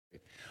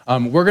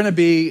We're going to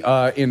be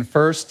in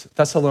 1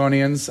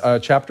 Thessalonians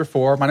chapter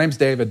 4. My name's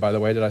David, by the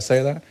way. Did I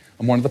say that?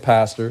 I'm one of the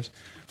pastors.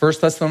 1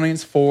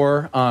 Thessalonians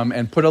 4,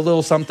 and put a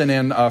little something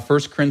in 1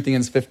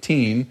 Corinthians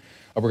 15.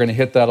 We're going to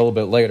hit that a little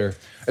bit later.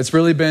 It's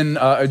really been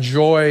a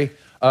joy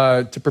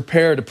to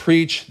prepare to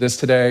preach this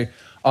today.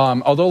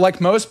 Although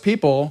like most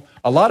people,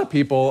 a lot of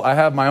people, I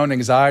have my own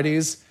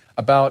anxieties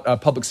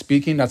about public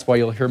speaking. That's why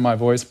you'll hear my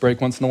voice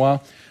break once in a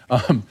while.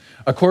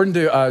 According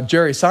to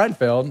Jerry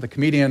Seinfeld, the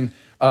comedian,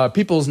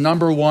 people's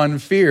number one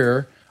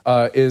fear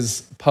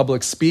is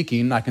public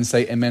speaking. I can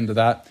say amen to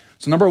that.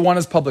 So number one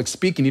is public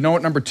speaking. You know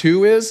what number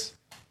two is?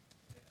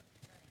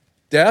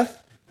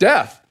 Death.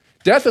 Death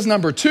is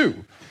number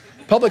two.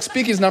 Public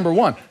speaking is number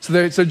one.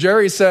 So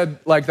Jerry said,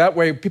 like, that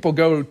way people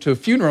go to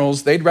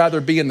funerals, they'd rather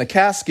be in the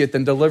casket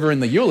than delivering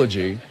the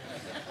eulogy.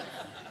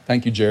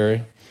 Thank you,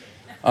 Jerry.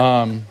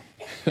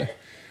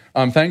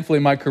 Thankfully,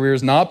 my career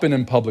has not been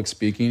in public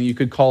speaking. You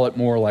could call it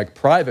more like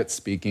private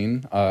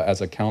speaking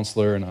as a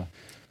counselor and a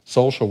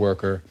social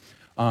worker.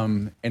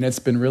 And it's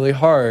been really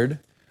hard,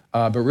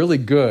 but really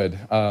good.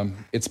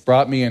 It's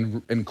brought me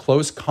in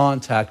close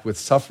contact with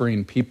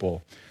suffering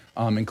people,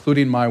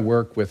 including my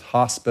work with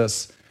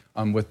hospice,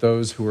 with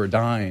those who are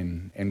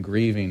dying and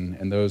grieving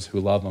and those who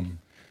love them.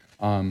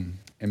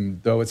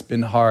 And though it's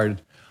been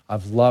hard,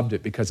 I've loved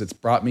it because it's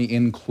brought me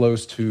in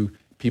close to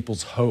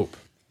people's hope,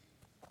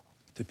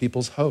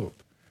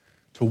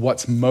 to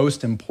what's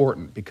most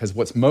important, because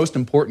what's most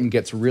important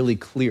gets really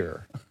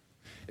clear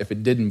if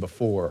it didn't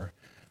before.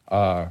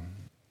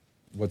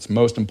 What's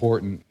most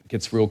important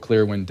gets real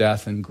clear when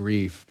death and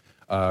grief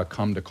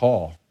come to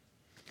call.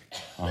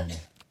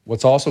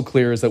 What's also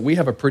clear is that we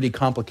have a pretty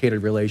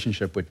complicated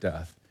relationship with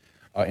death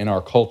in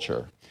our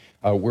culture.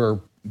 We're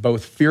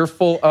both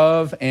fearful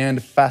of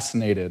and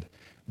fascinated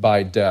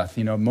by death.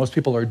 You know, most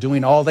people are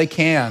doing all they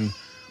can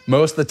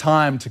most of the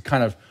time to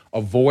kind of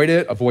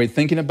avoid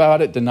thinking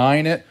about it,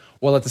 denying it,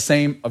 while at the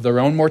same of their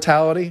own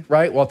mortality,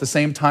 right? While at the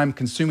same time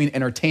consuming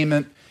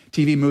entertainment,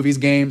 TV, movies,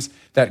 games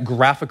that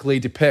graphically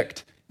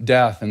depict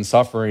death and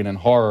suffering and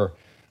horror.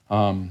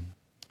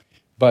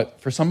 But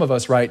for some of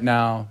us right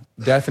now,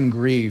 death and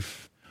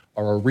grief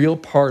are a real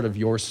part of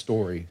your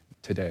story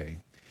today.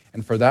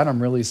 And for that,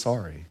 I'm really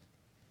sorry.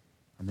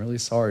 I'm really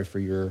sorry for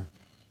your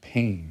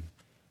pain.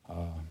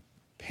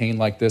 Pain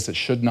like this, it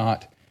should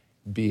not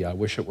be. I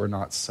wish it were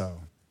not so.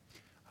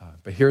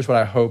 But here's what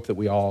I hope that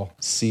we all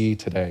see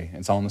today.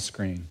 It's on the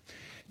screen.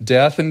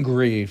 Death and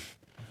grief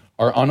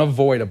are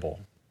unavoidable,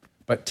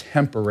 but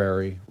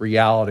temporary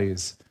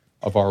realities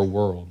of our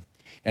world.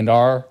 And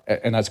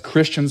as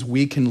Christians,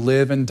 we can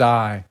live and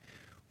die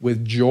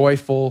with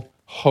joyful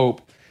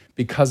hope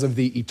because of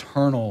the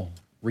eternal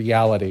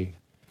reality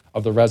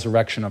of the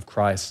resurrection of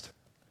Christ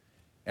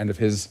and of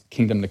his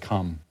kingdom to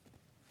come.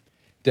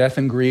 Death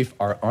and grief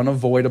are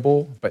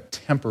unavoidable, but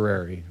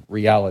temporary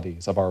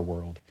realities of our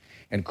world.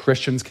 And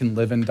Christians can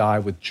live and die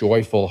with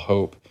joyful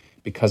hope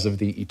because of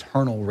the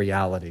eternal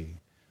reality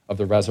of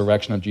the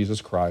resurrection of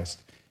Jesus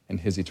Christ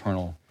and his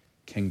eternal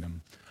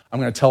kingdom. I'm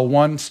going to tell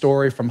one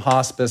story from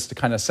hospice to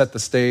kind of set the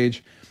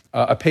stage.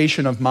 A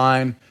patient of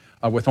mine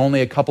with only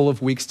a couple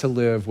of weeks to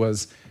live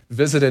was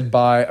visited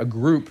by a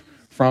group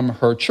from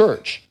her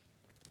church.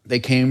 They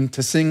came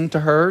to sing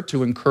to her,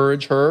 to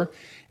encourage her,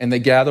 and they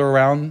gather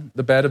around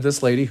the bed of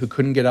this lady who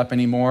couldn't get up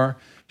anymore.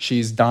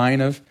 She's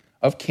dying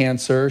of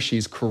cancer.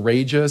 She's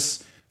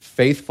courageous,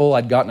 faithful.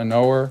 I'd gotten to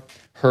know her,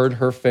 heard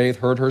her faith,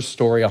 heard her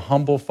story, a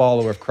humble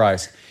follower of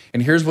Christ.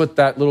 And here's what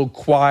that little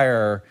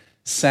choir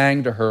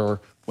sang to her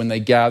when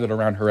they gathered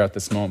around her at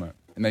this moment.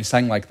 And they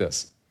sang like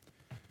this.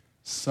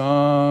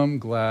 Some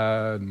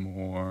glad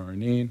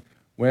morning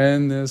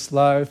when this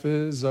life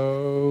is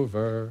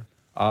over.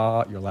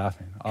 You're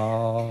laughing.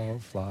 I'll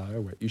fly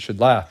away. You should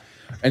laugh.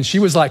 And she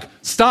was like,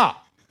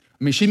 stop.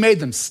 I mean, she made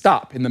them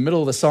stop in the middle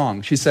of the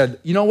song. She said,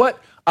 you know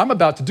what? I'm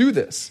about to do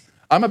this.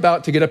 I'm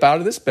about to get up out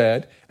of this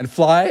bed and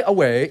fly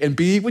away and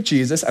be with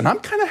Jesus, and I'm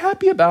kind of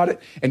happy about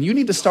it, and you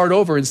need to start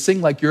over and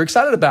sing like you're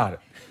excited about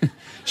it.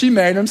 She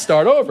made them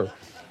start over.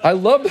 I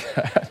love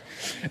that.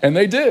 And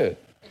they did.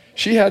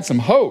 She had some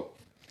hope,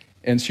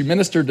 and she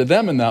ministered to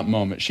them in that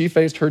moment. She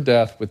faced her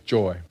death with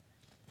joy.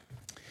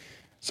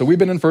 So we've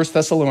been in 1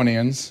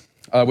 Thessalonians,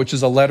 which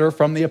is a letter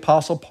from the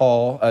Apostle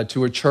Paul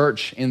to a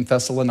church in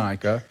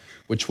Thessalonica,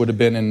 which would have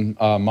been in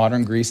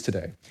modern Greece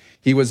today.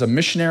 He was a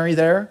missionary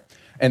there,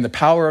 and the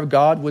power of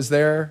God was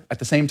there at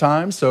the same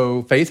time.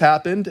 So faith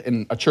happened,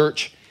 and a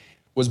church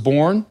was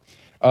born,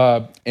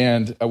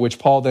 and which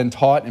Paul then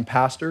taught and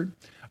pastored.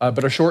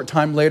 But a short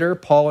time later,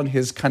 Paul and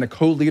his kind of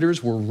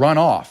co-leaders were run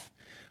off.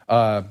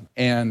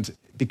 And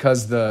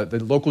because the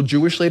local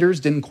Jewish leaders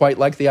didn't quite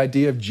like the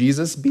idea of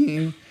Jesus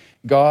being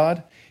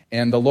God,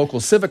 and the local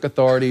civic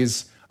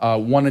authorities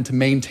wanted to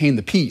maintain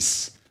the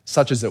peace,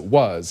 such as it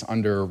was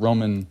under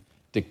Roman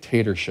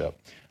dictatorship.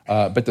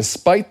 But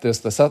despite this,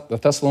 the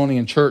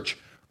Thessalonian church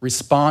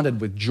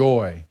responded with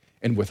joy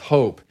and with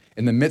hope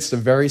in the midst of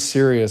very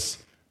serious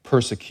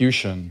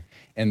persecution,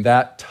 and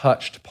that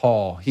touched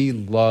Paul. He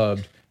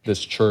loved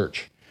this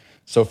church.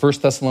 So 1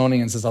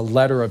 Thessalonians is a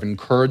letter of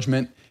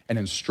encouragement and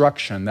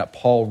instruction that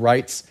Paul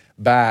writes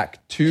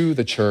back to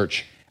the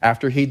church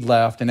after he'd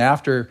left and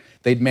after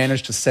they'd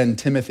managed to send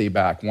Timothy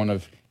back, one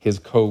of his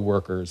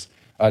co-workers,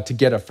 to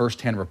get a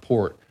firsthand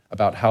report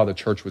about how the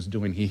church was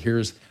doing. He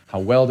hears how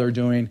well they're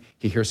doing.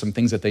 He hears some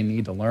things that they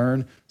need to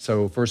learn.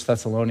 So 1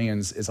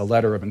 Thessalonians is a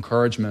letter of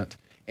encouragement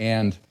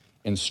and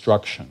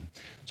instruction.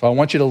 So I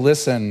want you to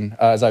listen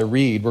as I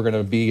read. We're going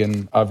to be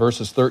in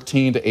verses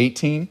 13 to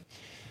 18.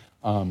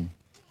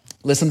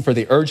 Listen for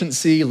the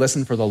urgency,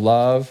 listen for the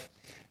love,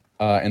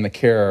 and the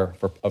care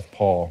of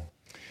Paul.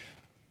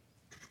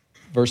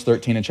 Verse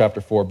 13 in chapter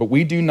 4, "But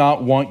we do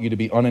not want you to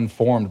be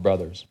uninformed,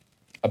 brothers,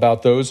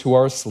 about those who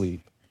are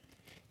asleep,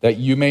 that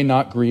you may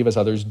not grieve as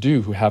others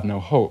do who have no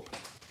hope.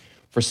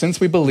 For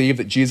since we believe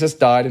that Jesus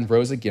died and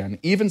rose again,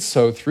 even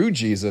so through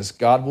Jesus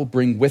God will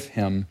bring with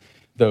him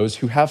those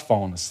who have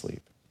fallen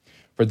asleep.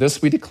 For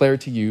this we declare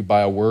to you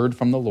by a word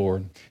from the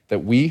Lord,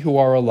 that we who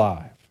are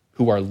alive,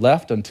 who are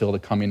left until the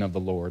coming of the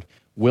Lord,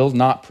 will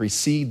not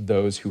precede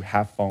those who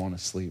have fallen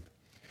asleep.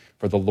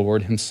 For the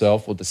Lord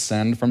himself will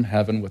descend from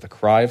heaven with a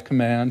cry of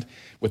command,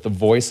 with the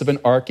voice of an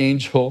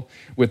archangel,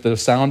 with the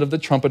sound of the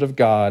trumpet of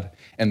God,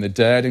 and the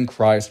dead in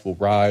Christ will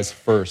rise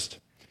first.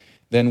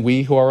 Then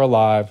we who are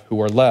alive,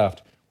 who are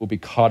left, will be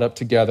caught up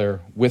together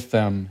with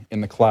them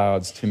in the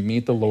clouds to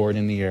meet the Lord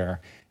in the air,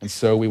 and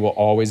so we will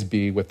always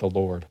be with the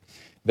Lord.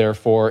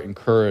 Therefore,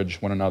 encourage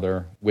one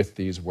another with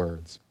these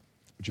words."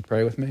 Would you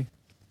pray with me?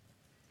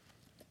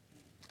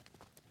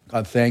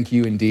 God, thank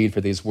you indeed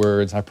for these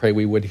words. I pray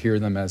we would hear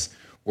them as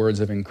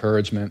words of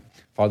encouragement.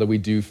 Father, we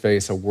do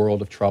face a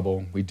world of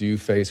trouble. We do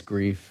face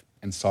grief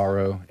and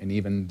sorrow and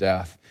even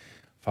death.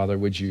 Father,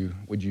 would you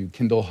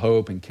kindle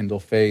hope and kindle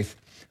faith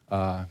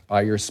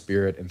by your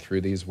Spirit and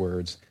through these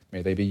words?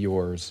 May they be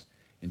yours.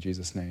 In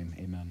Jesus' name,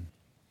 amen.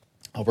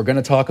 We're going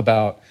to talk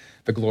about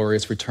the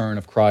glorious return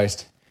of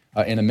Christ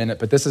in a minute,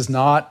 but this is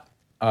not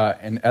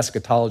an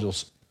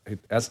eschatological,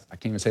 I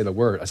can't even say the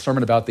word, a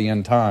sermon about the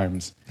end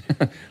times.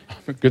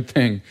 Good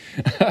thing.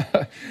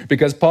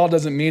 Because Paul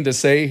doesn't mean to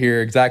say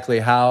here exactly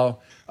how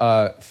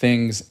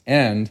things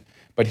end,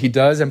 but he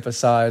does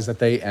emphasize that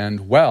they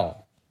end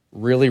well,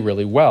 really,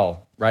 really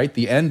well, right?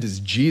 The end is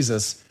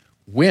Jesus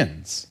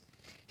wins.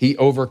 He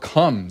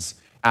overcomes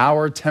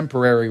our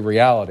temporary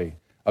reality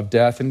of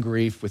death and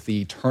grief with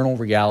the eternal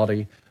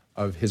reality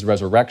of his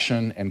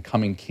resurrection and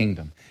coming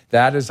kingdom.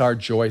 That is our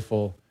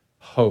joyful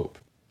hope.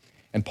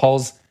 And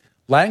Paul's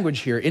language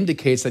here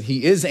indicates that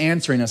he is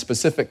answering a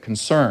specific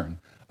concern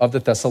of the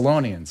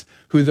Thessalonians,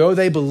 who though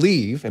they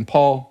believe, and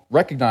Paul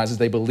recognizes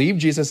they believe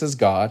Jesus is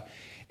God,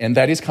 and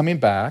that he's coming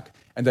back,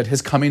 and that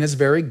his coming is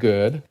very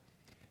good,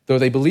 though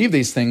they believe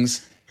these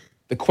things,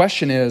 the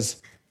question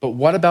is, but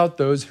what about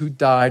those who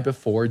died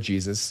before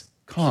Jesus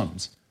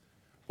comes?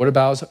 What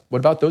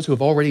about those who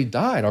have already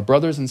died, our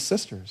brothers and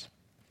sisters?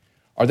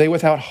 Are they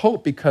without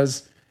hope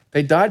because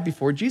they died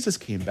before Jesus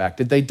came back?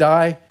 Did they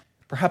die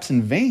perhaps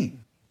in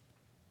vain?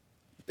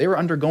 They were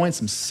undergoing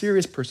some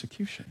serious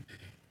persecution,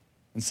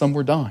 and some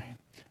were dying.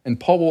 And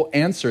Paul will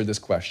answer this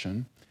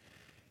question.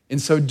 In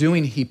so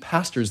doing, he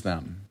pastors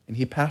them, and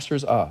he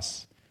pastors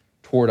us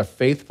toward a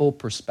faithful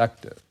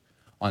perspective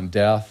on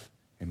death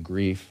and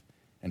grief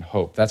and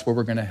hope. That's where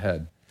we're going to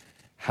head.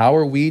 How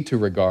are we to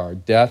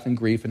regard death and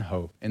grief and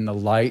hope in the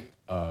light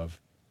of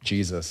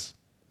Jesus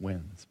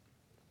wins?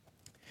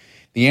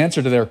 The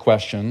answer to their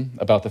question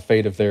about the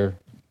fate of their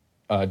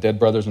dead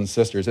brothers and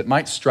sisters, it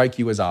might strike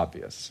you as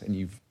obvious,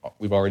 and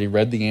we've already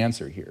read the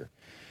answer here.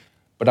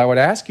 But I would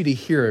ask you to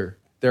hear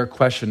their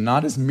question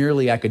not as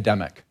merely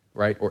academic,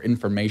 right, or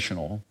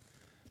informational,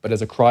 but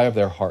as a cry of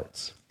their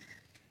hearts.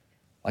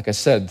 Like I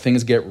said,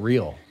 things get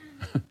real.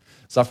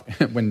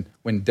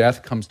 When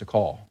death comes to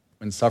call,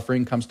 when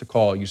suffering comes to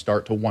call, you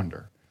start to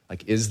wonder,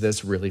 like, is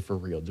this really for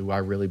real? Do I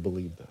really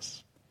believe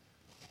this?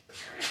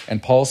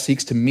 And Paul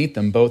seeks to meet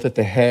them both at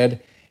the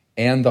head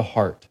and the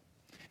heart.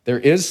 There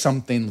is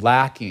something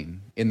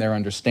lacking in their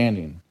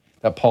understanding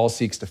that Paul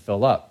seeks to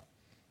fill up,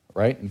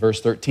 right? In verse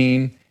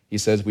 13, he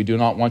says, we do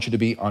not want you to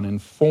be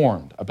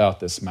uninformed about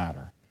this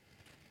matter.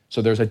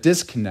 So there's a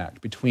disconnect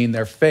between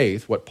their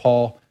faith, what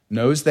Paul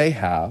knows they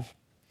have,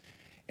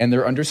 and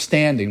their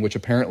understanding, which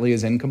apparently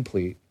is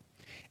incomplete,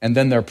 and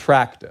then their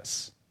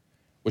practice,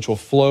 which will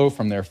flow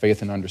from their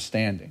faith and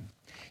understanding.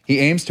 He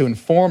aims to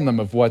inform them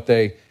of what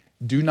they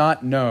do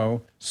not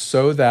know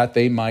so that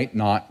they might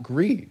not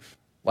grieve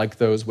like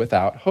those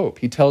without hope.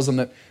 He tells them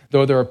that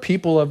though there are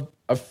people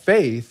of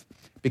faith,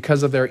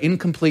 because of their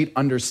incomplete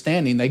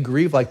understanding, they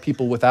grieve like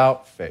people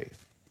without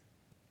faith.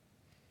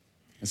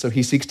 And so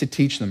he seeks to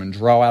teach them and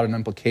draw out an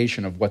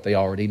implication of what they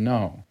already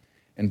know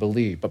and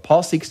believe. But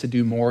Paul seeks to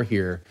do more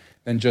here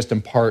than just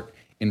impart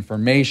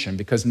information,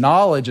 because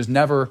knowledge is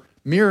never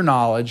mere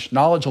knowledge.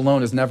 Knowledge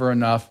alone is never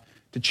enough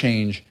to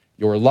change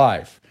your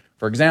life.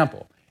 For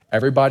example,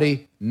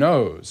 everybody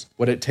knows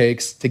what it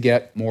takes to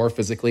get more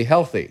physically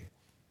healthy,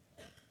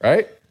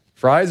 right?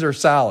 Fries or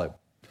salad,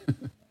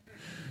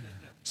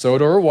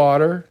 soda or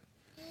water,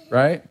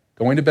 right?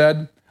 Going to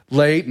bed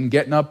late and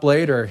getting up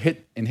late, or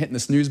hitting the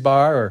snooze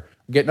bar, or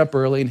getting up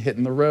early and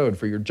hitting the road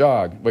for your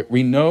jog.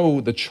 We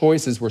know the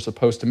choices we're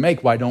supposed to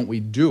make. Why don't we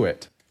do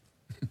it?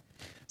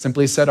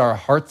 Simply said, our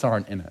hearts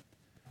aren't in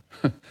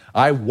it.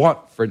 I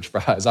want French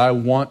fries. I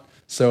want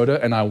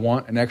soda, and I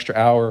want an extra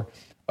hour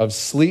of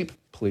sleep,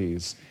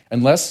 please.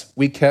 Unless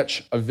we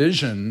catch a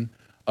vision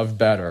of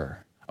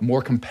better, a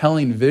more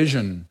compelling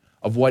vision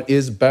of what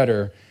is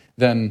better,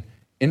 then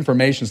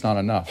information's not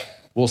enough.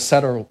 We'll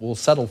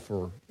settle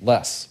for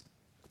less.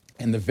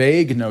 And the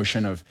vague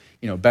notion of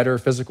better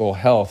physical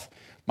health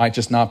might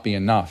just not be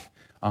enough.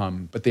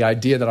 But the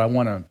idea that I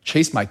want to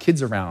chase my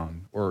kids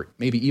around, or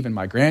maybe even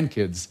my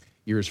grandkids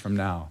years from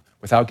now,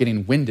 without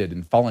getting winded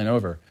and falling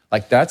over,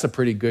 that's a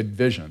pretty good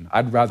vision.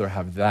 I'd rather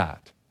have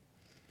that.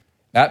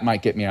 That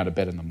might get me out of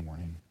bed in the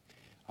morning.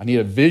 I need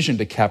a vision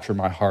to capture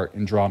my heart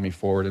and draw me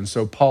forward. And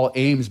so Paul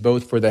aims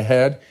both for the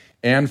head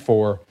and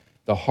for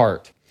the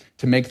heart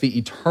to make the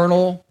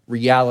eternal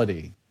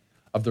reality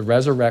of the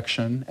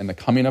resurrection and the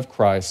coming of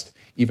Christ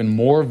even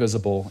more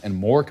visible and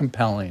more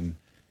compelling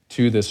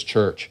to this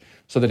church,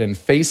 so that in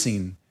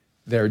facing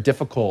their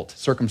difficult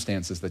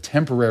circumstances, the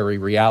temporary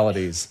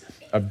realities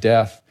of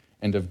death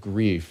and of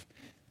grief,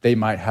 they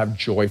might have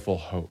joyful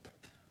hope.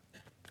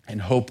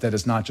 And hope that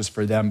is not just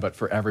for them, but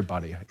for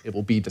everybody. It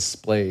will be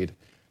displayed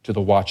to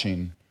the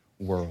watching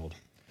world.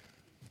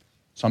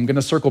 So I'm going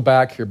to circle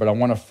back here, but I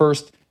want to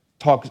first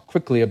talk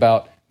quickly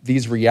about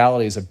these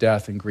realities of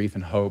death and grief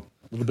and hope,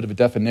 a little bit of a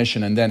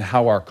definition, and then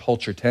how our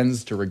culture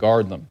tends to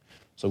regard them,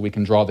 so we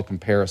can draw the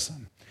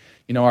comparison.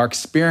 Our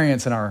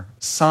experience and our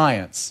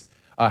science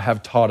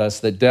have taught us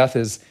that death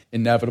is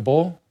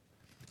inevitable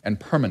and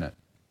permanent.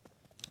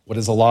 What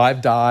is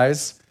alive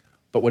dies,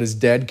 but what is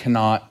dead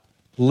cannot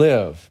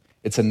live.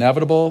 It's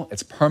inevitable,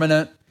 it's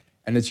permanent,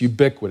 and it's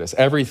ubiquitous.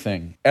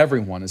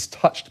 Everyone is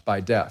touched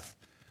by death.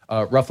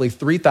 Roughly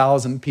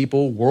 3,000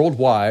 people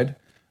worldwide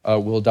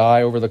will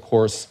die over the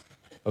course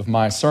of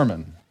my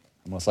sermon,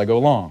 unless I go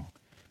long.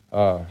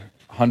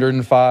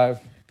 105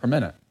 per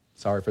minute.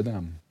 Sorry for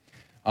them.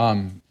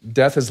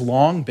 Death has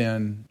long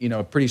been,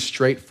 a pretty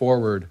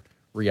straightforward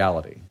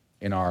reality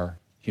in our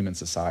human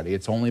society.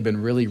 It's only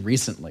been really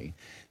recently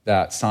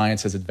that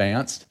science has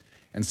advanced,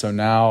 and so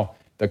now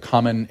the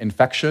common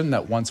infection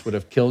that once would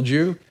have killed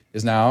you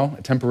is now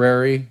a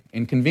temporary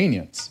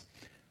inconvenience.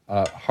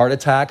 Heart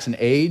attacks and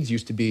AIDS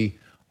used to be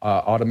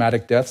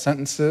automatic death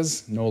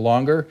sentences, no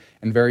longer,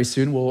 and very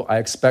soon I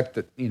expect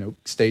that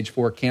stage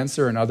 4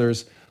 cancer and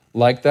others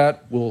like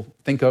that will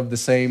think of the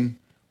same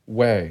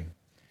way.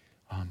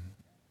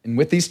 And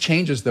with these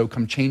changes, though,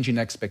 come changing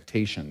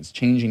expectations,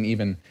 changing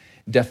even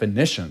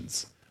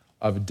definitions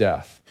of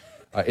death.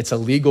 It's a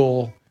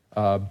legal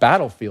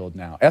battlefield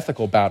now,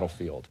 ethical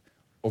battlefield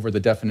over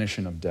the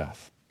definition of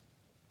death.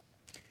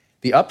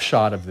 The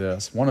upshot of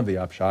this, one of the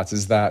upshots,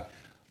 is that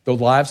though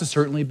lives have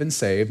certainly been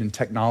saved and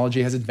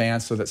technology has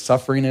advanced so that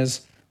suffering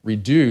is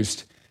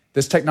reduced,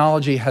 this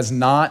technology has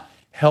not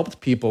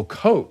helped people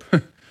cope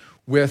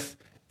with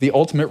the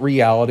ultimate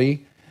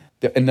reality,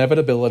 the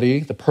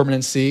inevitability, the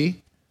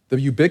permanency, the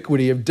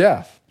ubiquity of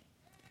death.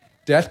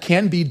 Death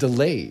can be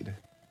delayed,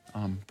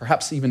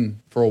 perhaps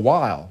even for a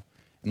while,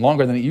 and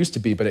longer than it used to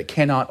be, but it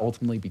cannot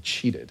ultimately be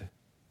cheated.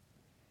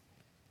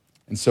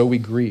 And so we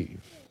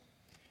grieve.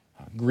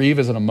 Grieve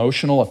is an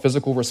emotional, a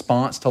physical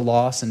response to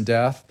loss and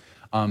death.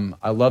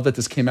 I love that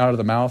this came out of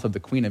the mouth of the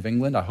Queen of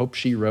England. I hope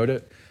she wrote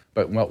it.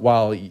 But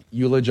while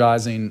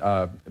eulogizing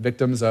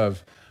victims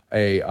of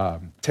a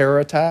terror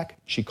attack,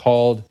 she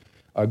called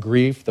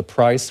grief the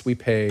price we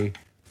pay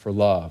for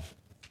love.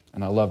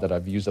 And I love that.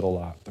 I've used it a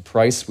lot. The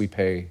price we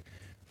pay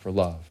for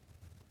love.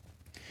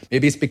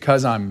 Maybe it's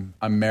because I'm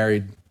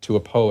married to a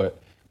poet,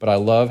 but I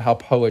love how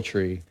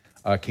poetry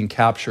can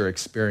capture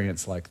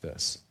experience like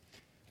this.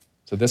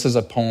 So this is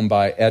a poem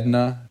by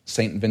Edna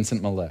St.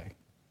 Vincent Millay.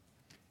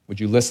 Would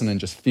you listen and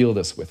just feel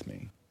this with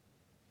me?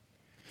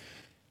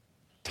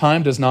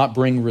 Time does not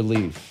bring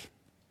relief.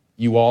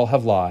 You all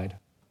have lied.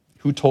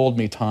 Who told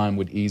me time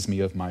would ease me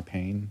of my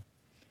pain?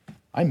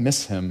 I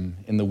miss him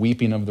in the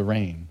weeping of the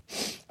rain.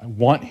 I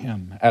want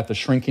him at the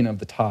shrinking of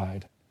the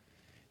tide.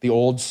 The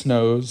old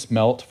snows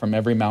melt from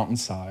every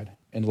mountainside,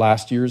 and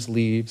last year's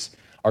leaves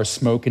are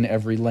smoke in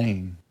every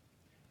lane.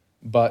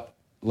 But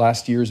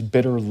last year's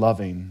bitter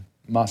loving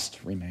must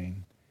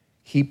remain,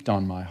 heaped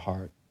on my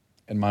heart,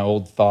 and my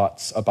old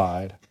thoughts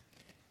abide.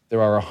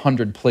 There are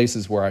 100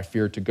 places where I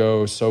fear to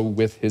go, so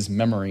with his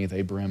memory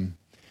they brim.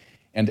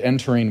 And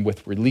entering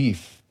with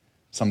relief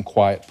some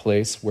quiet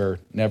place where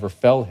never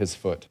fell his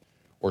foot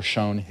or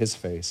shone his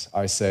face,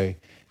 I say,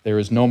 there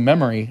is no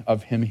memory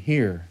of him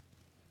here,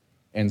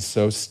 and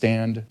so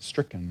stand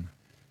stricken,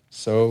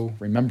 so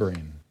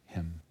remembering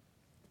him.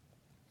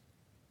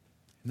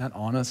 Isn't that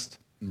honest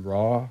and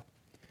raw?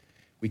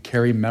 We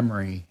carry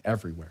memory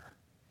everywhere.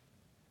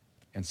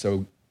 And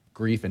so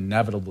grief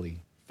inevitably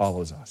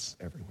follows us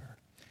everywhere.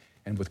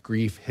 And with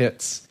grief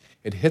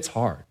it hits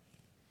hard.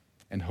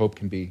 And hope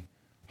can be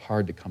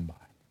hard to come by.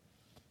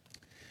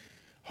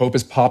 Hope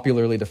is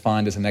popularly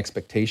defined as an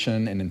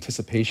expectation and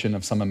anticipation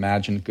of some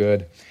imagined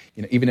good.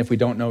 Even if we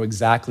don't know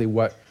exactly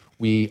what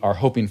we are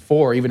hoping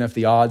for. Even if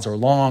the odds are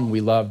long, we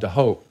love to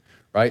hope,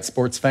 right?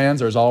 Sports fans,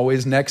 there's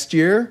always next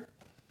year.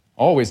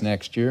 Always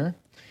next year,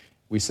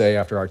 we say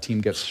after our team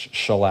gets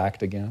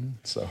shellacked again.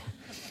 So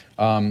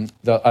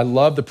I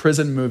love the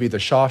prison movie, The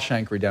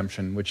Shawshank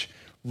Redemption, which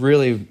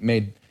really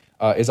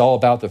is all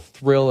about the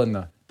thrill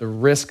and the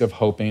risk of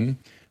hoping.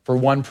 For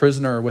one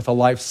prisoner with a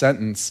life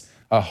sentence,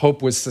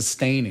 hope was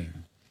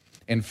sustaining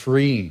and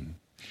freeing,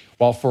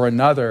 while for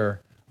another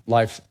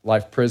life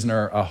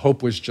prisoner,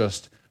 hope was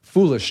just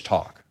foolish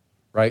talk,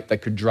 right,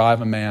 that could drive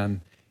a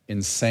man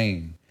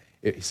insane.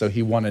 So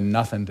he wanted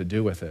nothing to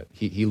do with it.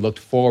 He looked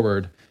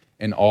forward,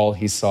 and all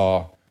he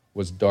saw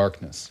was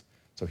darkness.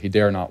 So he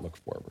dare not look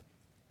forward.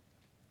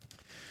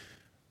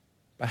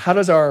 But how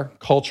does our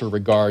culture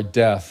regard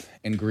death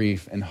and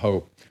grief and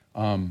hope?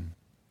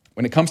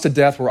 When it comes to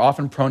death, we're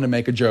often prone to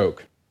make a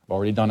joke. I've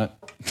already done it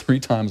 3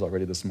 times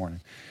already this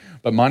morning.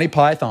 But Monty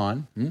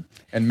Python,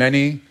 and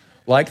many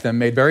like them,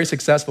 made very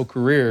successful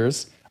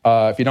careers.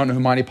 If you don't know who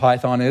Monty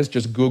Python is,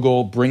 just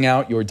Google "Bring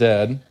Out Your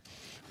Dead,"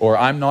 or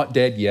 "I'm Not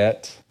Dead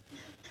Yet,"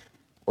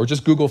 or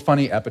just Google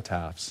funny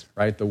epitaphs,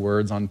 right? The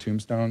words on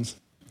tombstones.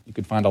 You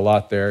could find a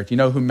lot there. Do you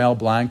know who Mel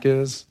Blanc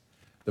is?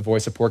 The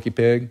voice of Porky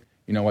Pig?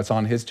 You know what's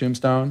on his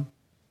tombstone?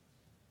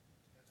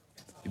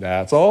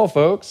 That's all,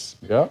 folks.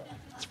 Yep,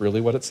 that's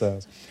really what it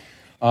says.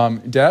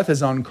 Death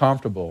is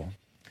uncomfortable,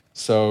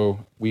 so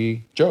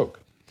we joke.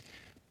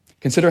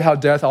 Consider how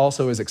death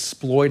also is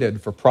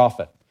exploited for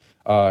profit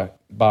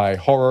by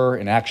horror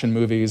and action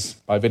movies,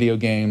 by video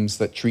games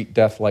that treat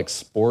death like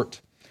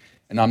sport.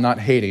 And I'm not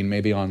hating,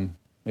 maybe on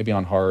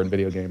horror and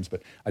video games,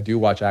 but I do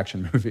watch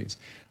action movies.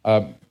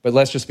 But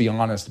let's just be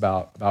honest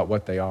about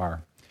what they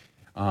are.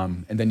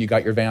 And then you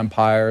got your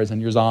vampires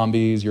and your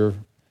zombies, your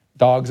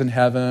dogs in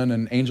heaven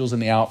and angels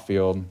in the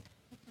outfield.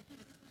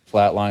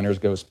 Flatliners,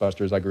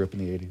 Ghostbusters, I grew up in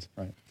the 80s,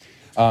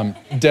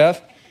 right?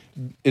 Death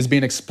is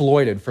being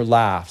exploited for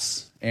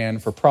laughs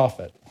and for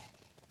profit.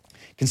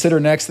 Consider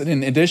next that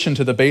in addition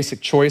to the basic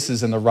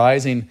choices and the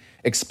rising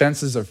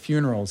expenses of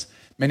funerals,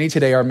 many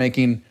today are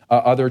making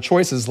other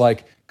choices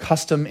like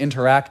custom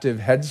interactive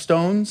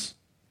headstones,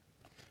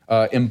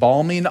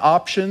 embalming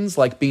options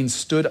like being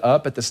stood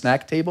up at the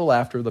snack table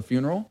after the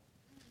funeral.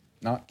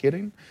 Not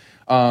kidding.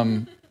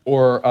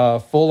 Or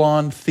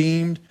full-on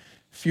themed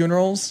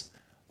funerals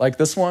like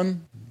this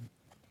one.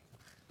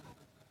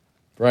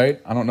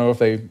 Right? I don't know if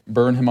they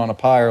burn him on a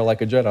pyre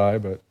like a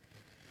Jedi, but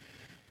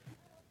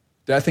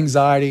death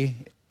anxiety,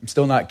 I'm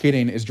still not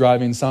kidding, is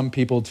driving some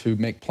people to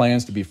make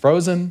plans to be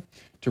frozen,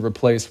 to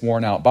replace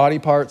worn-out body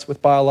parts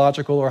with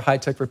biological or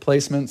high-tech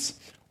replacements,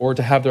 or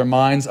to have their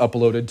minds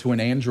uploaded to an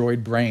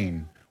android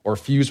brain or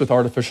fused with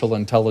artificial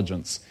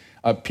intelligence.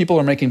 People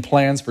are making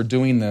plans for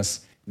doing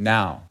this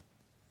now.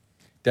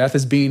 Death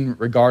is being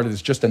regarded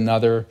as just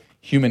another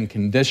human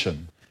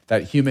condition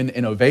that human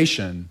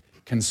innovation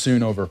can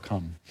soon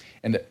overcome.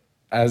 And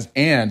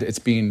it's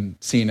being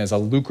seen as a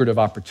lucrative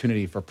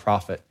opportunity for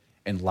profit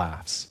and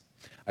laughs.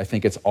 I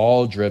think it's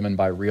all driven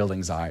by real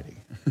anxiety,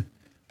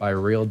 by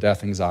real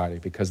death anxiety,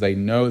 because they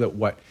know that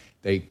what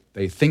they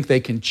think they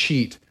can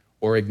cheat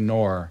or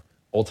ignore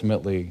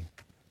ultimately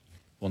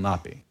will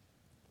not be.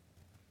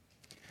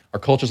 Our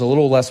culture's a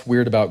little less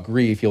weird about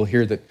grief. You'll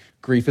hear that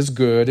grief is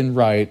good and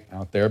right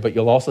out there, but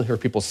you'll also hear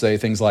people say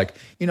things like,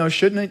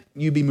 shouldn't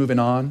you be moving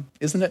on?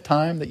 Isn't it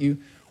time that you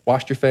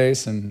washed your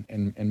face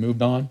and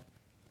moved on?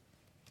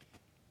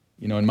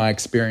 In my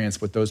experience,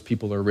 what those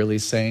people are really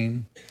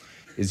saying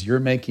is you're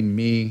making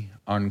me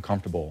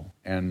uncomfortable,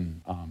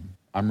 and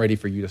I'm ready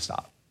for you to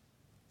stop,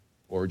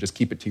 or just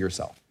keep it to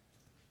yourself.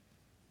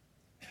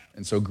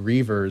 And so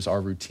grievers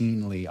are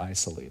routinely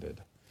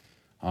isolated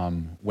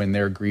when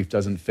their grief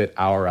doesn't fit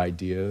our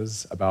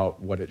ideas about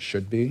what it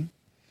should be.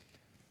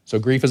 So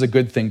grief is a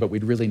good thing, but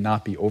we'd really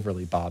not be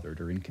overly bothered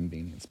or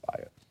inconvenienced by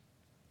it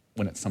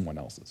when it's someone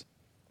else's.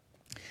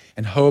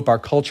 And hope, our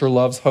culture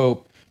loves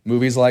hope.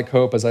 Movies like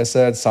hope, as I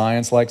said,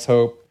 science likes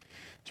hope.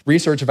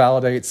 Research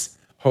validates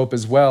hope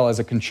as well as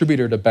a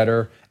contributor to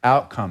better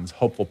outcomes.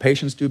 Hopeful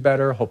patients do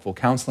better, hopeful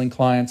counseling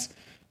clients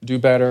do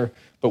better.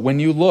 But when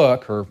you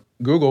look or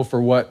Google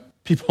for what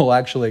people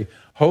actually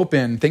hope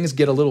in, things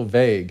get a little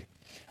vague.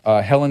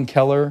 Helen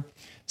Keller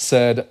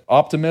said,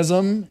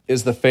 "Optimism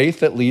is the faith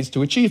that leads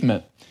to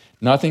achievement.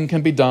 Nothing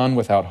can be done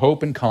without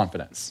hope and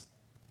confidence."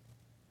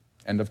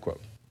 End of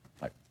quote.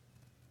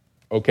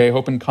 Okay,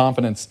 hope and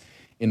confidence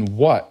in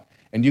what?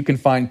 And you can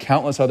find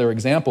countless other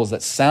examples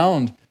that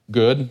sound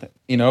good.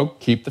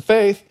 Keep the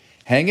faith,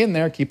 hang in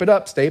there, keep it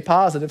up, stay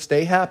positive,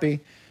 stay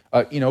happy.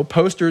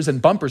 Posters and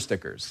bumper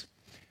stickers.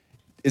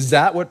 Is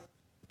that what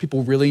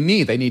people really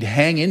need? They need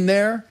hang in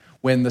there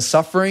when the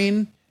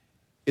suffering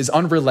is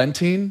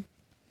unrelenting,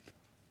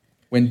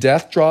 when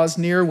death draws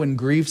near, when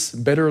grief's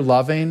bitter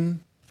loving,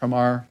 from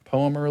our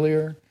poem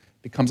earlier,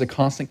 becomes a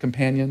constant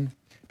companion.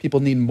 People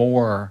need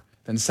more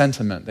than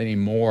sentiment. They need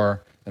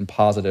more than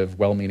positive,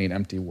 well-meaning,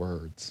 empty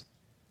words.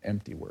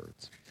 Empty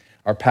words.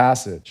 Our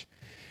passage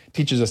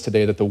teaches us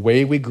today that the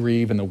way we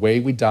grieve and the way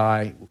we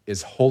die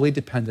is wholly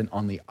dependent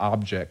on the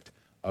object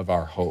of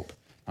our hope.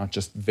 Not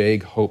just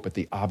vague hope, but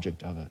the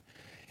object of it.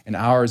 and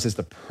ours is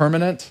the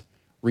permanent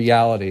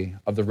reality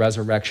of the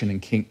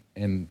resurrection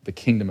in the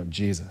kingdom of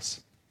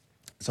Jesus.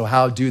 So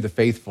how do the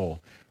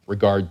faithful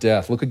regard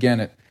death? Look again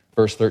at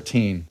verse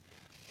 13.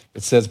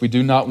 It says, "We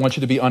do not want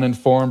you to be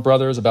uninformed,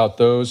 brothers, about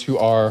those who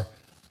are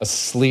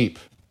asleep."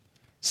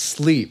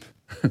 Sleep.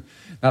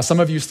 Now, some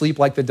of you sleep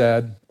like the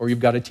dead, or you've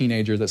got a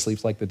teenager that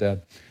sleeps like the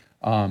dead.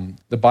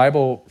 The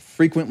Bible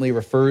frequently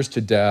refers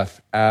to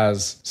death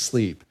as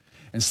sleep.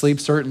 And sleep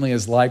certainly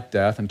is like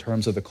death in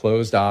terms of the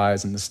closed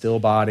eyes and the still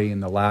body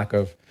and the lack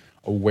of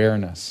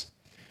awareness.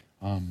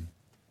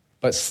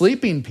 But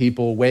sleeping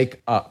people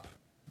wake up.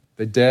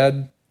 The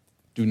dead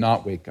do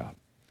not wake up.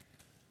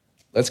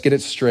 Let's get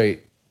it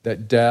straight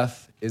that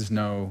death is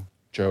no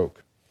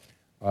joke.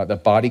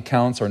 That body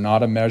counts are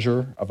not a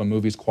measure of a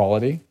movie's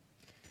quality.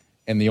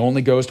 And the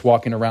only ghost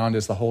walking around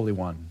is the Holy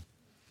One.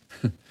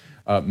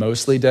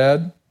 Mostly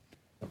dead,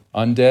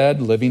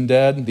 undead, living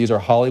dead. These are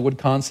Hollywood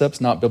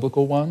concepts, not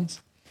biblical ones.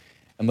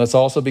 And let's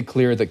also be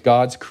clear that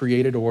God's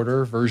created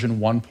order, version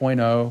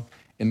 1.0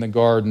 in the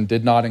garden,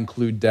 did not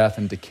include death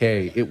and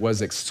decay. It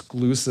was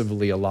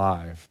exclusively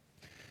alive.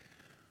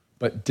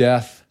 But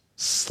death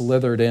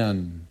slithered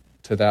in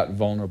to that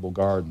vulnerable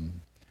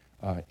garden.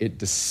 It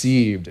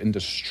deceived and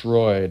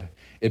destroyed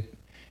it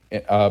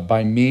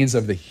by means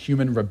of the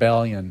human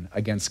rebellion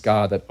against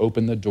God that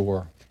opened the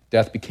door.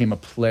 Death became a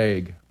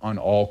plague on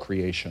all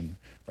creation,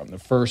 from the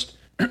first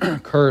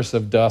curse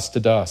of dust to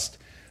dust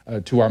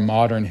to our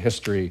modern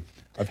history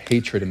of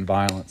hatred and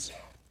violence.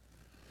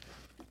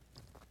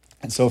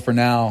 And so for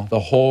now, the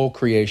whole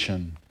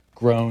creation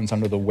groans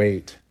under the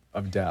weight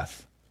of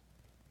death.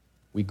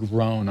 We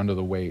groan under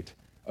the weight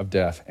of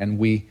death, and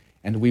we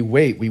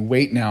wait. We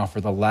wait now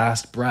for the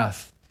last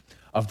breath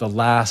of the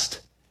last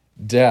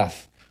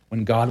death,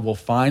 when God will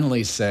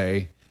finally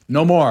say,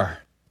 "No more,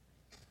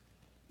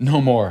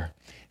 no more."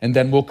 And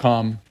then will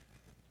come,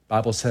 the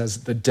Bible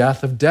says, the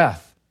death of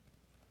death.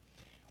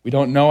 We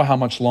don't know how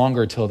much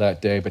longer till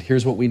that day, but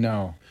here's what we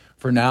know.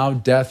 For now,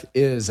 death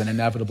is an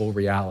inevitable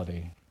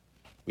reality.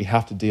 We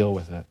have to deal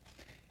with it.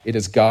 It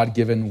is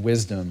God-given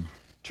wisdom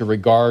to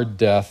regard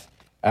death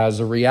as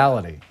a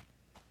reality.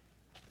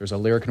 There's a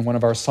lyric in one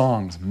of our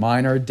songs,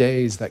 "Mine are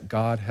days that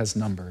God has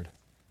numbered."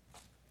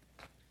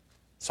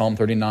 Psalm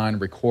 39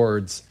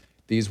 records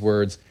these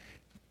words,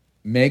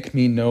 "Make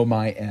me know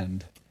my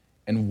end,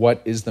 and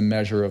what is the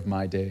measure of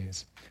my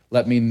days?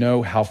 Let me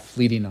know how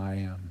fleeting I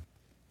am.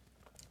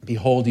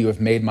 Behold, you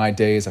have made my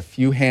days a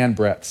few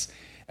handbreadths,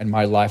 and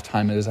my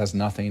lifetime is as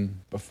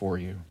nothing before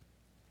you."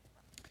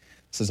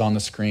 This is on the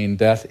screen.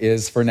 Death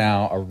is, for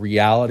now, a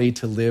reality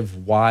to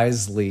live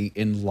wisely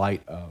in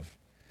light of.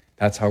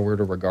 That's how we're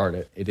to regard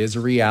it. It is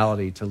a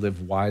reality to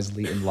live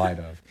wisely in light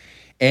of.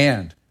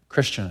 And,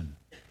 Christian,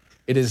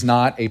 it is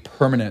not a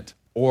permanent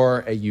or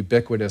a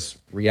ubiquitous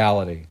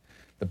reality.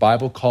 The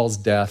Bible calls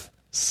death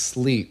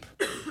sleep.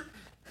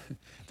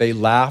 They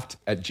laughed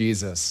at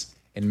Jesus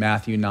in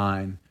Matthew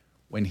 9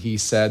 when he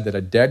said that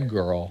a dead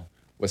girl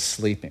was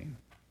sleeping.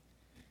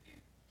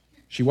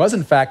 She was,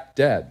 in fact,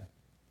 dead.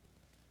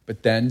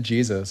 But then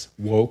Jesus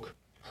woke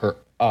her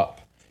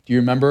up. Do you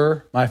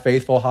remember My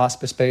Faithful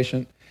Hospice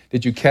Patient?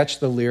 Did you catch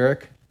the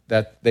lyric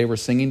that they were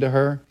singing to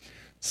her?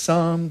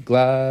 "Some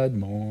glad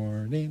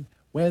morning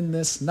when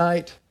this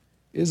night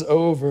is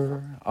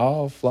over,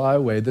 I'll fly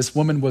away." This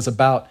woman was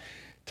about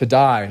to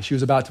die. She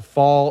was about to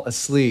fall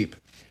asleep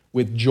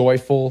with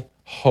joyful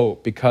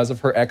hope because of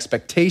her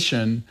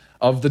expectation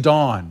of the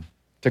dawn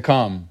to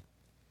come.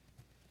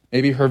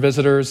 Maybe her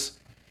visitors,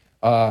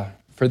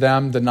 for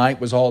them, the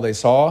night was all they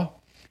saw,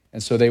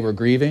 and so they were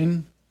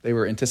grieving. They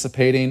were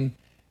anticipating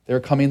their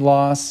coming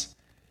loss.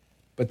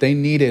 But they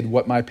needed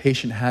what my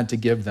patient had to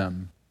give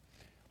them,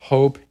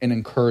 hope and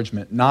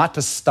encouragement, not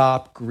to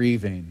stop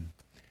grieving,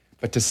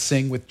 but to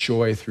sing with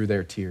joy through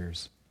their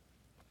tears.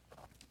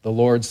 The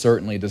Lord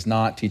certainly does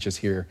not teach us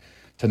here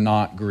to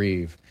not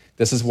grieve.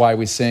 This is why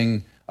we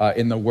sing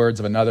in the words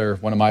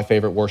of one of my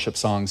favorite worship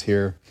songs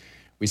here.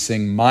 We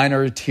sing, "Mine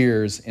are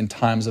tears in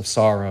times of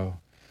sorrow,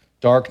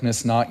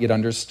 darkness not yet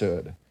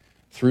understood.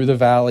 Through the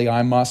valley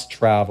I must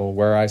travel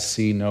where I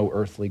see no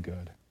earthly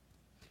good."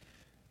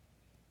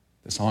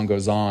 The song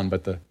goes on,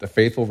 but the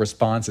faithful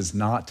response is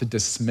not to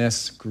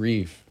dismiss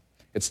grief.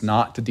 It's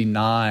not to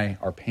deny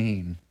our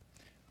pain.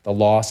 The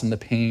loss and the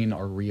pain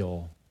are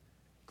real.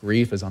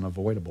 Grief is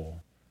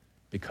unavoidable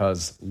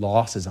because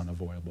loss is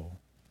unavoidable.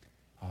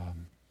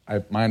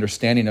 My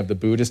understanding of the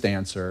Buddhist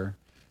answer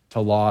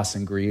to loss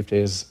and grief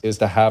is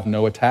to have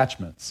no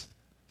attachments.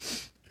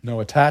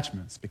 No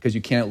attachments, because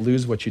you can't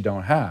lose what you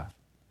don't have.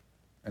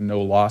 And no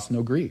loss,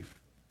 no grief.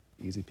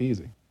 Easy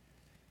peasy.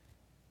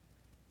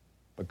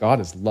 But God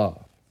is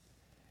love,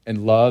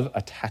 and love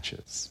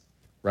attaches,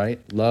 right?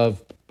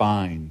 Love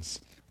binds.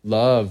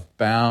 Love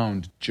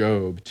bound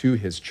Job to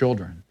his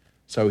children,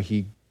 so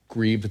he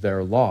grieved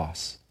their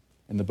loss.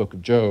 In the book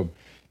of Job,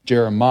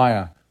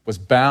 Jeremiah was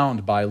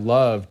bound by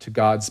love to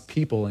God's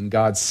people and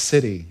God's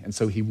city, and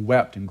so he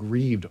wept and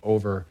grieved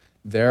over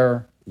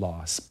their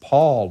loss.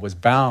 Paul was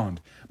bound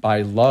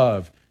by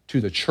love to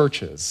the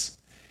churches,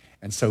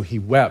 And so he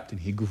wept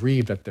and he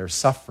grieved at their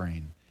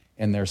suffering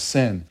and their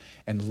sin.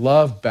 And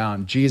love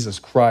bound Jesus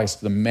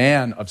Christ, the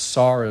man of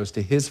sorrows,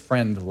 to his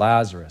friend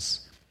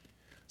Lazarus.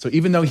 So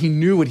even though he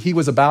knew what he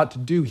was about to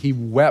do, he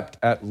wept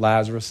at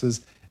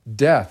Lazarus'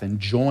 death and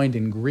joined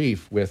in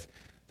grief with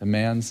the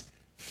man's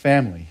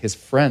family, his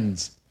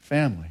friend's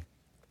family.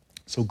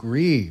 So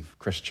grieve,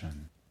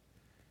 Christian.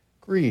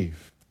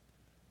 Grieve.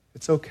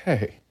 It's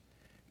okay.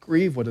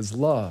 Grieve what is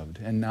loved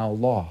and now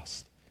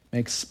lost.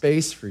 Make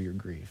space for your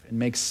grief and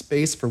make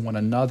space for one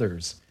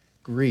another's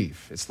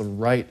grief. It's the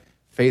right,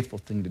 faithful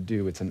thing to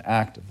do. It's an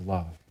act of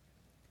love.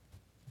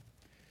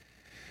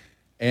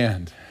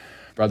 And,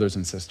 brothers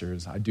and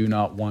sisters, I do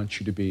not want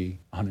you to be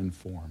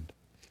uninformed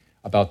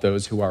about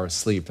those who are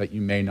asleep, that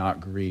you may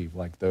not grieve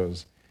like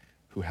those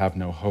who have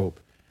no hope.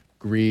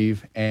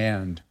 Grieve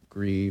and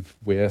grieve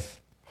with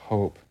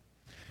hope.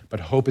 But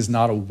hope is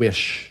not a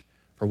wish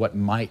for what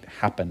might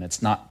happen.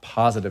 It's not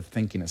positive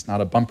thinking. It's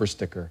not a bumper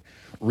sticker.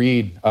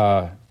 Read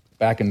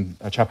back in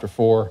chapter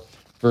 4,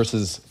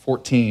 verses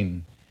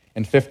 14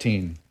 and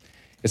 15.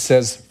 It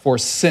says, "For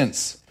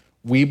since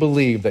we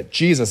believe that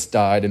Jesus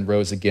died and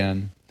rose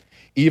again,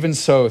 even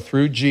so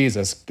through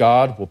Jesus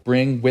God will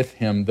bring with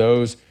him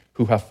those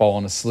who have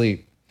fallen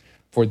asleep.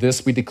 For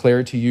this we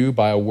declare to you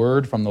by a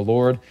word from the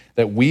Lord,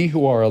 that we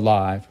who are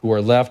alive, who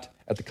are left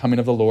at the coming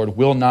of the Lord,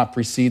 will not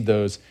precede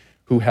those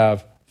who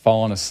have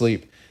fallen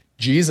asleep."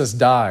 Jesus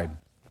died,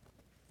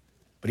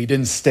 but he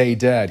didn't stay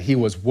dead. He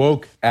was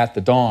woke at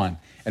the dawn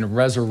and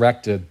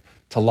resurrected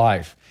to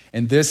life.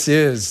 And this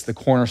is the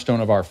cornerstone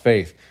of our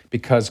faith.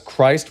 Because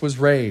Christ was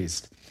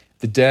raised,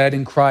 the dead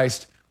in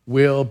Christ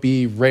will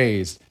be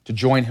raised to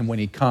join him when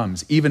he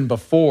comes, even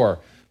before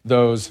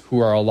those who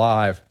are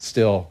alive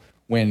still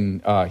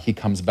when he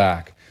comes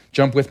back.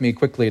 Jump with me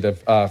quickly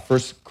to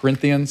 1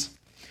 Corinthians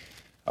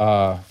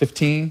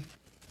 15.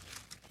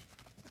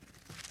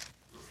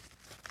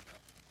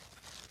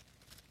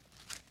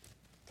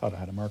 Thought I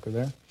had a marker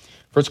there.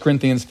 1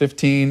 Corinthians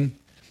 15.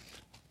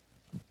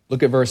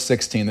 Look at verse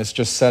 16. This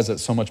just says it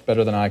so much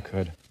better than I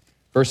could.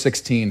 Verse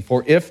 16,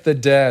 "For if the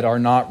dead are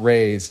not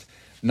raised,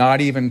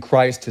 not even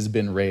Christ has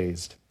been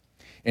raised.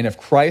 And if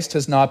Christ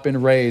has not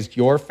been raised,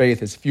 your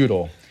faith is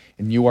futile,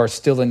 and you are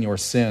still in your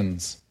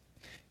sins.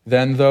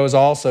 Then those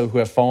also who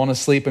have fallen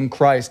asleep in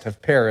Christ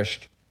have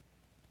perished."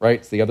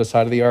 Right? It's the other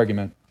side of the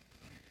argument.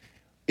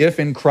 "If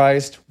in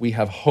Christ we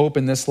have hope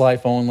in this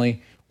life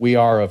only, we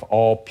are of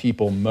all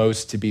people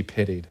most to be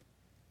pitied.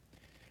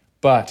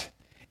 But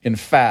in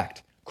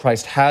fact,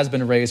 Christ has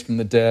been raised from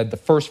the dead, the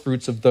first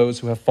fruits of those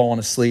who have fallen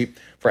asleep.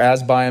 For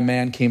as by a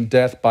man came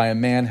death, by a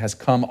man has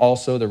come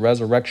also the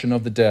resurrection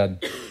of the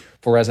dead.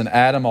 For as in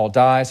Adam all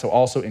die, so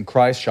also in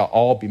Christ shall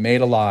all be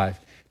made alive,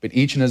 but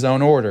each in his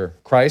own order.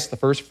 Christ the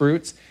first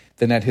fruits,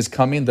 then at his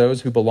coming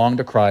those who belong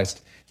to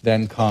Christ,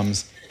 then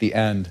comes the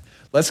end."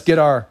 Let's get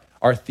our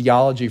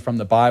theology from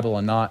the Bible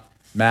and not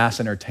mass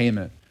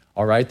entertainment,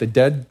 all right? The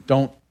dead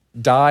don't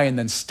die and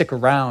then stick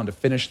around to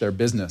finish their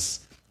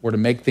business or to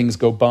make things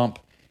go bump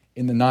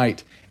in the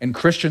night. And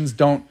Christians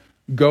don't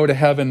go to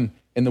heaven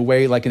in the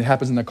way like it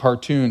happens in the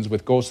cartoons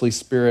with ghostly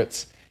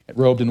spirits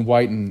robed in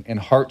white and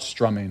heart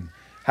strumming.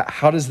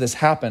 How does this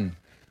happen?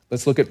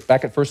 Let's look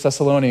back at 1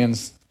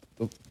 Thessalonians,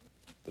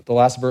 the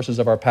last verses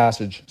of our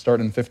passage,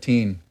 starting in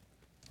 15.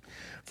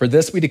 "For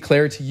this we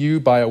declare to you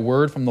by a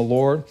word from the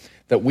Lord,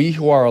 that we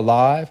who are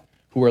alive,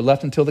 who are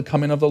left until the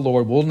coming of the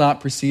Lord, will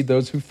not precede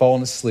those who've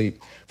fallen asleep.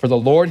 For the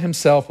Lord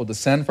himself will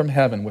descend from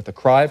heaven with a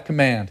cry of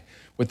command,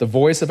 with the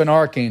voice of an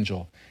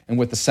archangel, and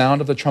with the sound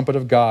of the trumpet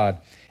of God,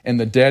 and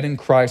the dead in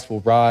Christ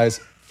will rise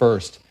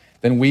first.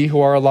 Then we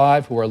who are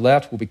alive, who are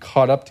left, will be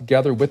caught up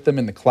together with them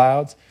in the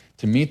clouds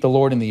to meet the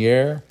Lord in the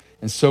air,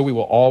 and so we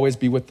will always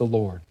be with the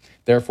Lord.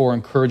 Therefore,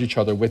 encourage each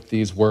other with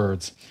these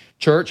words."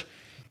 Church,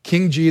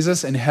 King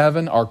Jesus and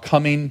heaven are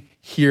coming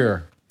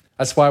here.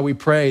 That's why we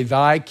pray,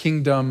 "Thy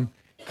kingdom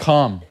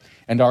come."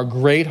 And our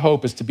great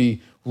hope is to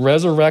be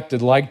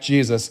resurrected like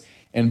Jesus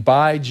and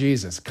by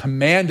Jesus,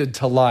 commanded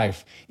to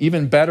life,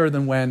 even better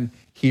than when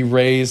he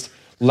raised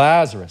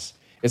Lazarus.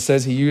 It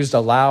says he used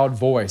a loud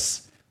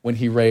voice when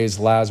he raised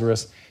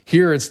Lazarus.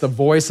 Here it's the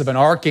voice of an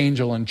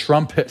archangel and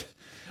trumpet,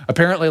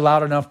 apparently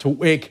loud enough to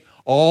wake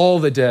all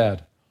the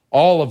dead,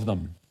 all of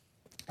them.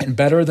 And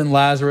better than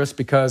Lazarus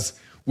because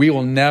we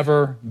will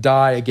never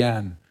die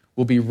again.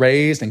 We'll be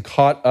raised and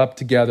caught up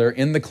together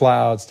in the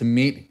clouds to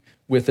meet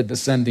with the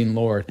descending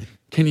Lord.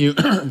 Can you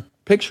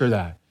picture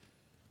that?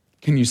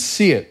 Can you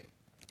see it?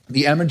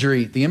 The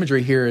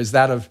imagery here is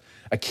that of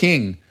a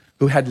king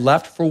who had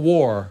left for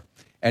war,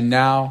 and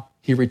now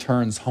he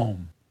returns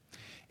home.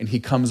 And he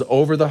comes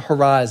over the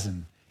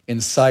horizon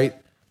in sight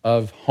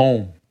of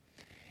home.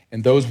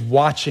 And those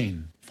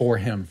watching for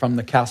him from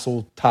the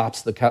castle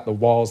tops, the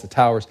walls, the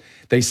towers,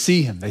 they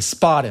see him, they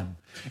spot him,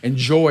 and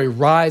joy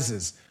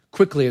rises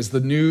quickly as the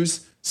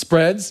news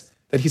spreads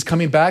that he's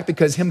coming back,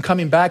 because him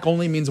coming back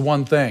only means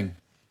one thing: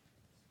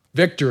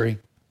 victory.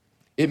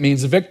 It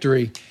means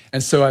victory.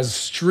 And so a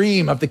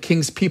stream of the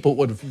king's people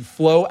would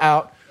flow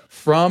out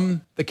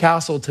from the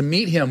castle to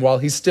meet him while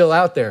he's still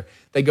out there.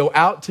 They go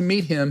out to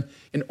meet him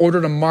in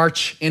order to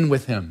march in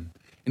with him,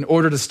 in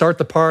order to start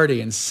the party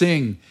and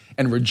sing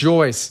and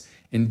rejoice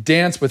and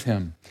dance with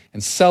him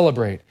and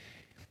celebrate.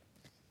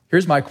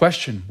 Here's my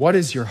question. What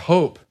is your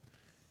hope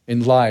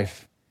in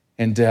life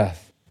and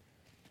death?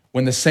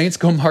 When the saints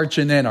go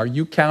marching in, are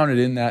you counted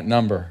in that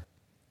number?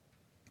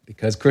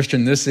 Because,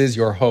 Christian, this is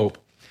your hope.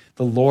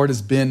 The Lord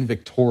has been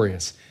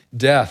victorious.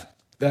 Death,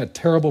 that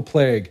terrible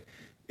plague,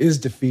 is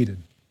defeated.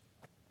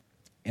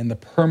 And the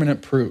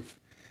permanent proof,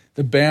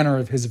 the banner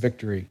of his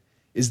victory,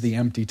 is the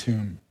empty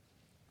tomb.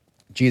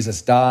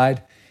 Jesus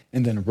died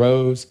and then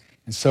rose,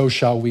 and so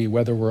shall we,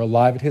 whether we're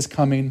alive at his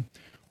coming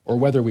or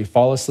whether we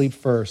fall asleep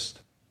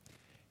first.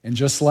 And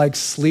just like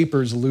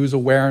sleepers lose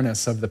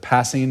awareness of the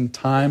passing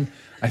time,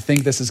 I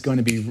think this is going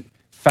to be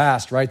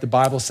fast, right? The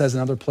Bible says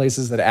in other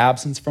places that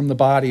absence from the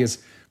body is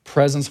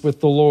presence with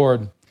the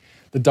Lord.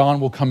 The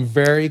dawn will come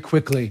very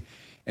quickly,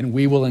 and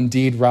we will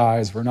indeed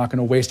rise. We're not going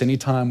to waste any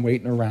time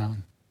waiting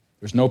around.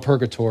 There's no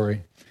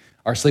purgatory.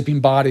 Our sleeping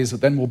bodies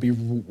then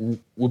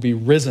will be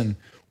risen,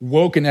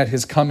 woken at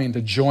his coming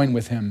to join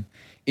with him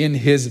in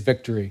his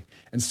victory.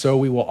 And so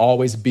we will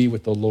always be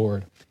with the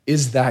Lord.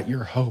 Is that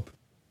your hope?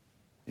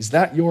 Is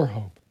that your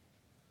hope?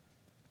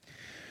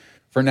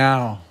 For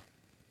now,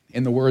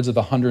 in the words of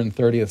the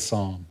 130th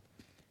Psalm,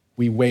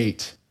 we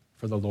wait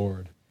for the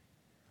Lord.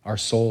 Our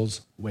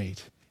souls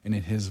wait, and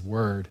in his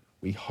word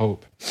we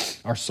hope.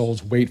 Our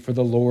souls wait for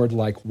the Lord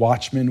like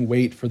watchmen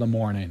wait for the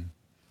morning.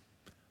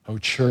 O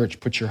church,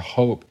 put your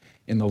hope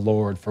in the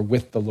Lord, for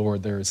with the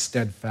Lord there is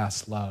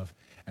steadfast love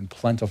and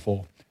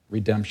plentiful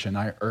redemption.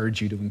 I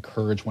urge you to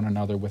encourage one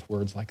another with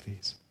words like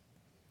these.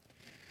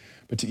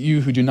 But to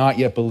you who do not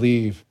yet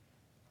believe,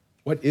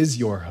 what is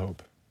your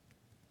hope?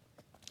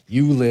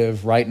 You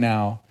live right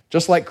now,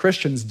 just like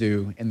Christians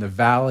do, in the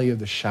valley of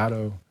the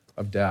shadow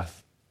of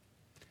death.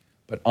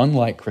 But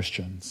unlike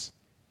Christians,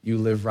 you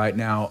live right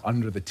now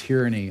under the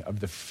tyranny of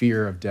the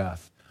fear of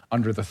death,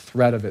 under the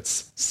threat of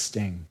its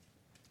sting.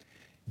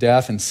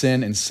 Death and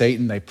sin and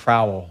Satan, they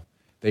prowl.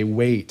 They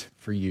wait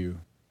for you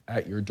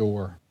at your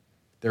door.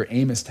 Their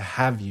aim is to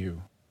have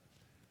you.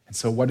 And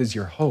so what is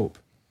your hope?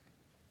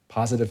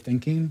 Positive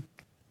thinking?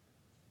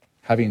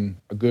 Being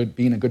a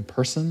good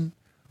person?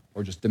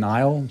 Or just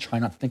denial and try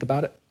not to think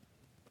about it?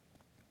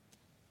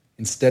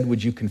 Instead,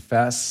 would you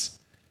confess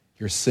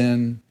your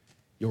sin,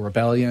 your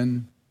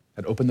rebellion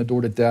that opened the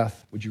door to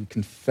death? Would you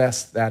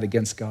confess that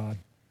against God?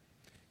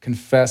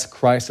 Confess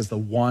Christ as the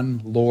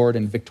one Lord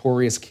and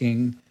victorious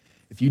King.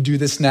 If you do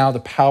this now, the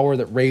power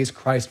that raised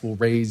Christ will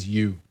raise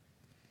you.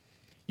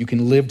 You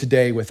can live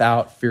today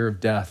without fear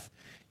of death.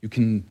 You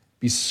can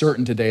be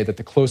certain today that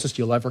the closest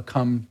you'll ever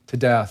come to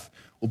death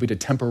will be to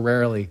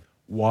temporarily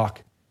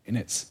walk in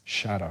its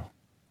shadow.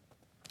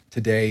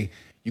 Today,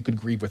 you could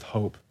grieve with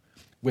hope,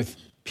 with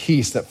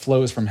peace that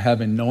flows from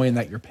heaven, knowing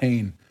that your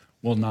pain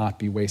will not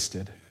be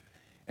wasted.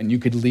 And you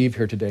could leave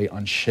here today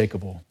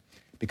unshakable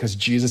because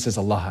Jesus is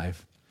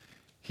alive.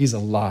 He's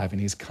alive and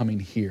he's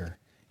coming here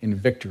in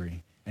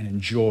victory and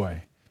in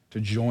joy to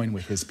join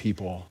with his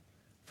people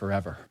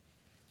forever.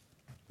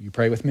 Will you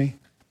pray with me?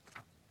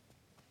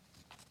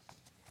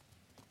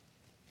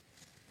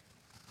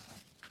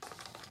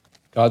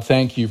 God,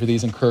 thank you for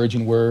these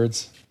encouraging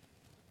words.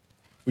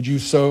 Would you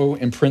so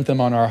imprint them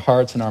on our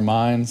hearts and our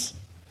minds?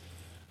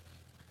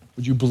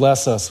 Would you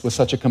bless us with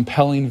such a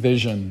compelling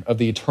vision of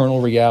the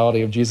eternal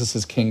reality of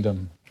Jesus'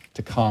 kingdom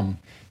to come,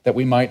 that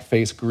we might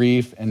face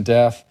grief and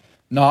death,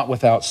 not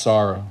without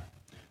sorrow,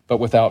 but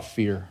without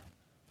fear.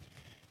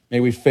 May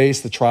we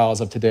face the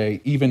trials of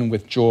today even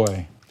with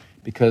joy,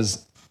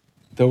 because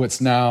though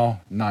it's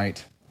now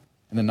night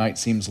and the night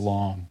seems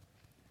long,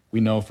 we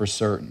know for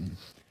certain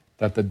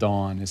that the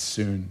dawn is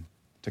soon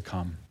to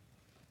come.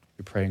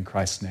 We pray in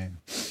Christ's name.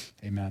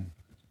 Amen.